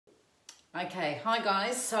Okay, hi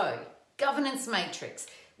guys. So, governance matrix.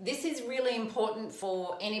 This is really important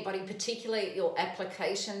for anybody, particularly at your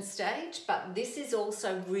application stage, but this is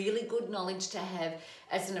also really good knowledge to have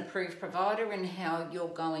as an approved provider and how you're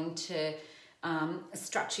going to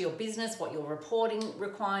structure your business, what your reporting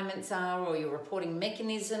requirements are, or your reporting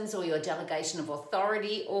mechanisms, or your delegation of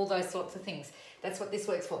authority, all those sorts of things. That's what this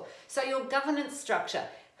works for. So your governance structure.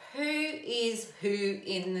 Who is who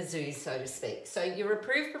in the zoo, so to speak? So your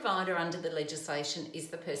approved provider under the legislation is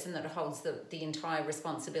the person that holds the entire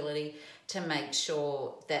responsibility to make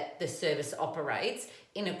sure that the service operates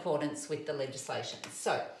in accordance with the legislation.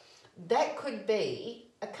 So that could be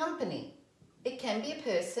a company. It can be a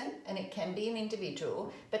person and it can be an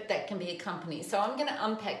individual, but that can be a company. So I'm going to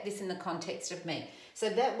unpack this in the context of me. So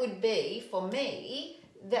that would be, for me,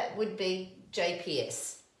 that would be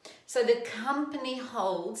JPS. So the company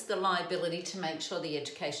holds the liability to make sure the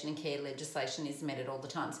education and care legislation is met at all the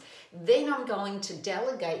times. Then I'm going to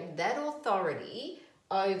delegate that authority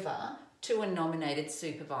over to a nominated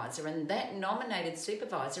supervisor, and that nominated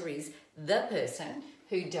supervisor is the person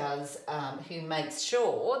who who makes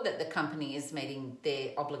sure that the company is meeting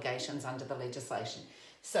their obligations under the legislation.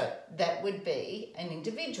 So that would be an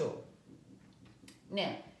individual.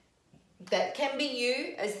 Now, that can be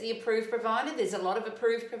you as the approved provider. There's a lot of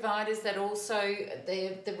approved providers that also,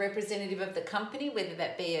 they're the representative of the company, whether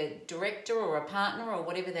that be a director or a partner or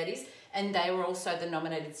whatever that is, and they were also the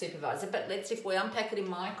nominated supervisor. But if we unpack it in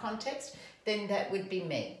my context, then that would be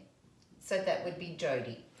me. So that would be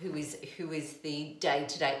Jody, who is the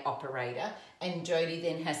day-to-day operator, and Jody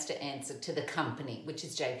then has to answer to the company, which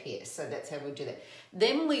is JPS. So that's how we do that.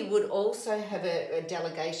 Then we would also have a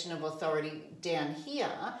delegation of authority down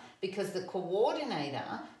here, because the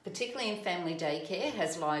coordinator, particularly in family daycare,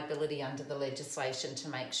 has liability under the legislation to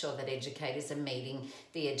make sure that educators are meeting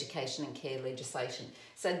the education and care legislation.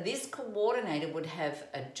 So this coordinator would have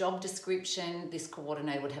a job description, this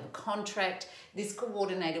coordinator would have a contract, this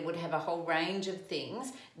coordinator would have a whole range of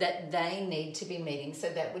things that they need to be meeting.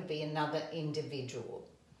 So that would be another individual.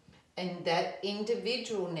 And that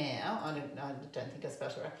individual now, I don't think I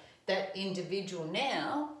spelled it right, that individual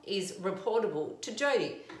now is reportable to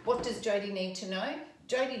Jody. What does Jody need to know?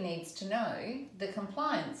 Jody needs to know the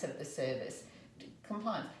compliance of the service.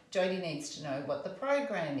 Compliance. Jody needs to know what the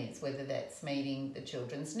program is, whether that's meeting the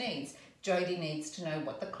children's needs. Jody needs to know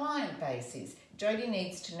what the client base is. Jody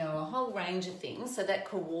needs to know a whole range of things. So that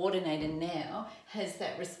coordinator now has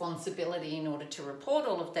that responsibility in order to report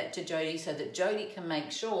all of that to Jody, so that Jody can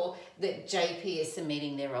make sure that JPS are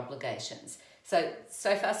meeting their obligations.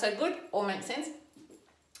 So far so good, all makes sense?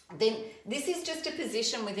 Then this is just a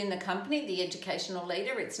position within the company, the educational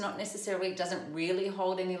leader. It's not necessarily, it doesn't really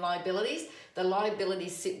hold any liabilities. The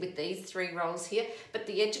liabilities sit with these three roles here, but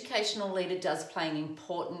the educational leader does play an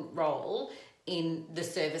important role in the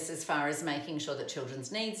service as far as making sure that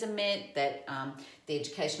children's needs are met, that the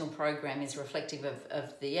educational program is reflective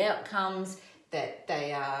of the outcomes, that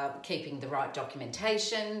they are keeping the right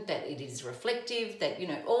documentation, that it is reflective, that,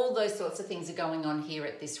 all those sorts of things are going on here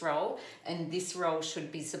at this role. And this role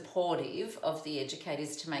should be supportive of the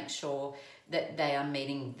educators to make sure that they are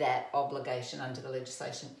meeting that obligation under the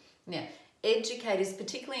legislation. Now, educators,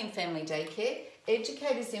 particularly in family daycare,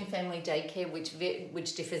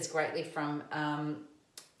 which differs greatly from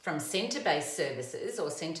centre-based services or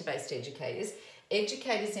centre-based educators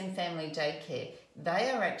in family daycare,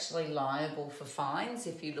 they are actually liable for fines.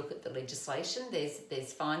 If you look at the legislation,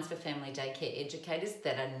 there's fines for family daycare educators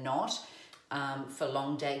that are not for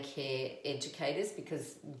long day care educators,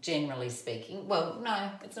 because generally speaking, well, no,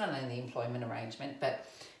 it's not only the employment arrangement, but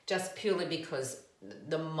just purely because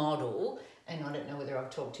the model, and I don't know whether I've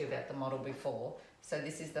talked to you about the model before. So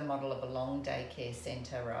this is the model of a long day care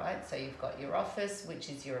centre, right? So you've got your office, which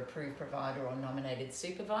is your approved provider or nominated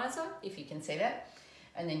supervisor, if you can see that.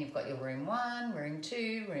 And then you've got your room 1, room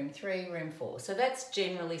 2, room 3, room 4. So that's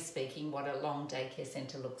generally speaking what a long daycare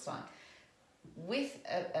centre looks like. With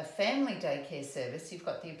a family daycare service, you've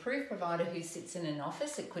got the approved provider who sits in an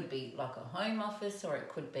office. It could be like a home office, or it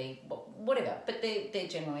could be whatever, but they're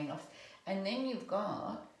generally in office. And then you've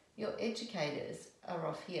got your educators are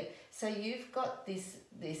off here. So you've got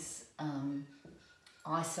this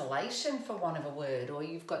isolation, for want of a word, or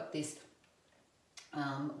you've got this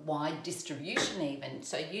wide distribution even.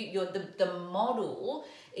 So the model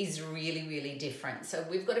is really, really different. So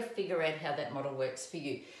we've got to figure out how that model works for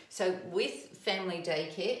you. So with family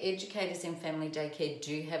daycare, educators in family daycare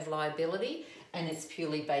do have liability, and it's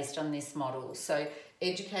purely based on this model. So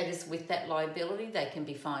educators with that liability, they can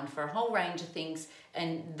be fined for a whole range of things,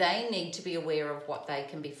 and they need to be aware of what they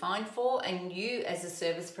can be fined for, and you as a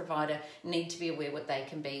service provider need to be aware what they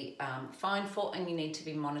can be fined for, and you need to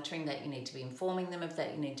be monitoring that, you need to be informing them of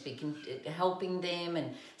that, you need to be helping them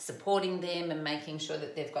and supporting them and making sure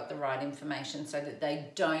that they've got the right information so that they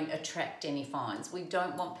don't attract any fines. We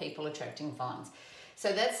don't want people attracting fines.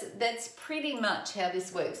 So that's pretty much how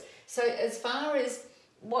this works. So as far as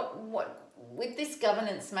what with this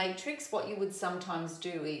governance matrix, what you would sometimes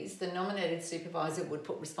do is the nominated supervisor would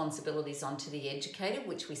put responsibilities onto the educator,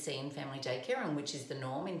 which we see in family daycare and which is the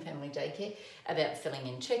norm in family daycare, about filling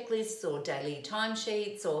in checklists or daily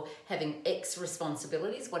timesheets or having X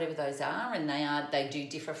responsibilities, whatever those are, and they do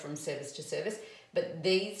differ from service to service, but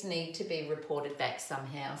these need to be reported back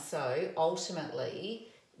somehow. So ultimately,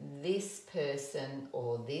 this person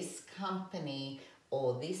or this company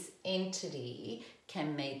or this entity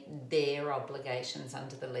can meet their obligations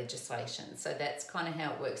under the legislation. So that's kind of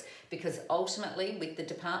how it works, because ultimately with the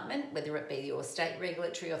department, whether it be your state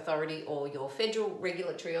regulatory authority or your federal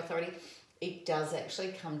regulatory authority, it does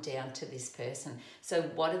actually come down to this person. So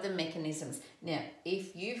what are the mechanisms? Now,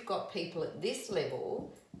 if you've got people at this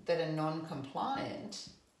level that are non-compliant,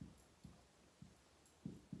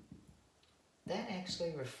 that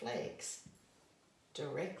actually reflects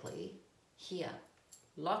directly here.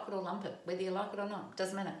 Like it or lump it, whether you like it or not,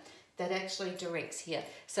 doesn't matter. That actually directs here.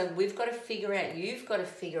 So we've got to figure out, you've got to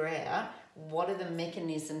figure out what are the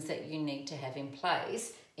mechanisms that you need to have in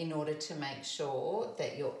place in order to make sure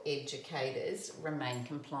that your educators remain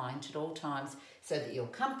compliant at all times, so that your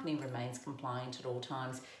company remains compliant at all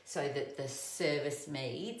times, so that the service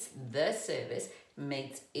meets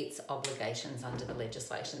its obligations under the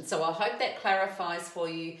legislation. So I hope that clarifies for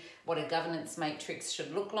you what a governance matrix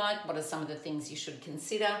should look like, what are some of the things you should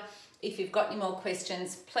consider. If you've got any more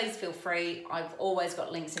questions, please feel free. I've always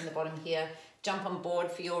got links in the bottom here. Jump on board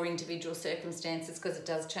for your individual circumstances, because it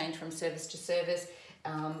does change from service to service.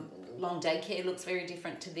 Long daycare looks very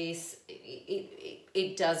different to this.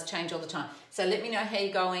 It does change all the time. So let me know how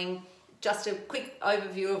you're going. Just a quick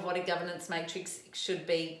overview of what a governance matrix should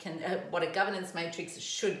be, what a governance matrix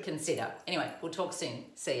should consider. Anyway, we'll talk soon.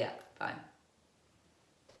 See ya. Bye.